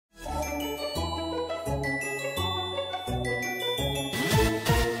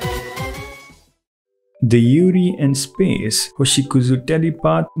The Yuri in Space Hoshikuzu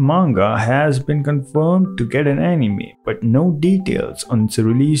Telepath manga has been confirmed to get an anime, but no details on its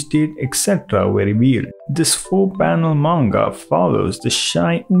release date etc. were revealed. This 4-panel manga follows the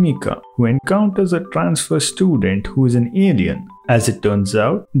shy Umika, who encounters a transfer student who is an alien. As it turns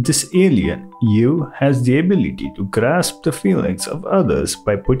out, this alien, Yu, has the ability to grasp the feelings of others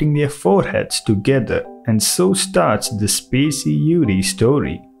by putting their foreheads together, and so starts the spacey Yuri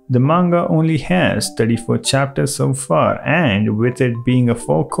story. The manga only has 34 chapters so far, and with it being a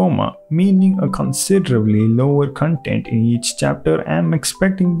 4-koma, meaning a considerably lower content in each chapter, I am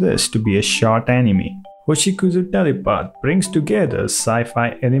expecting this to be a short anime. Hoshikuzu Telepath brings together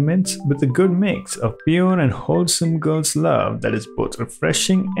sci-fi elements with a good mix of pure and wholesome girls' love that is both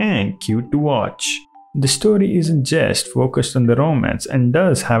refreshing and cute to watch. The story isn't just focused on the romance and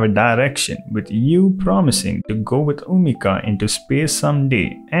does have a direction, with Yu promising to go with Umika into space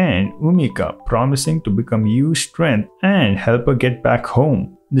someday and Umika promising to become Yu's strength and help her get back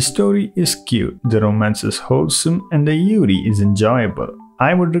home. The story is cute, the romance is wholesome, and the Yuri is enjoyable.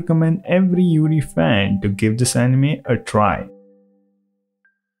 I would recommend every Yuri fan to give this anime a try.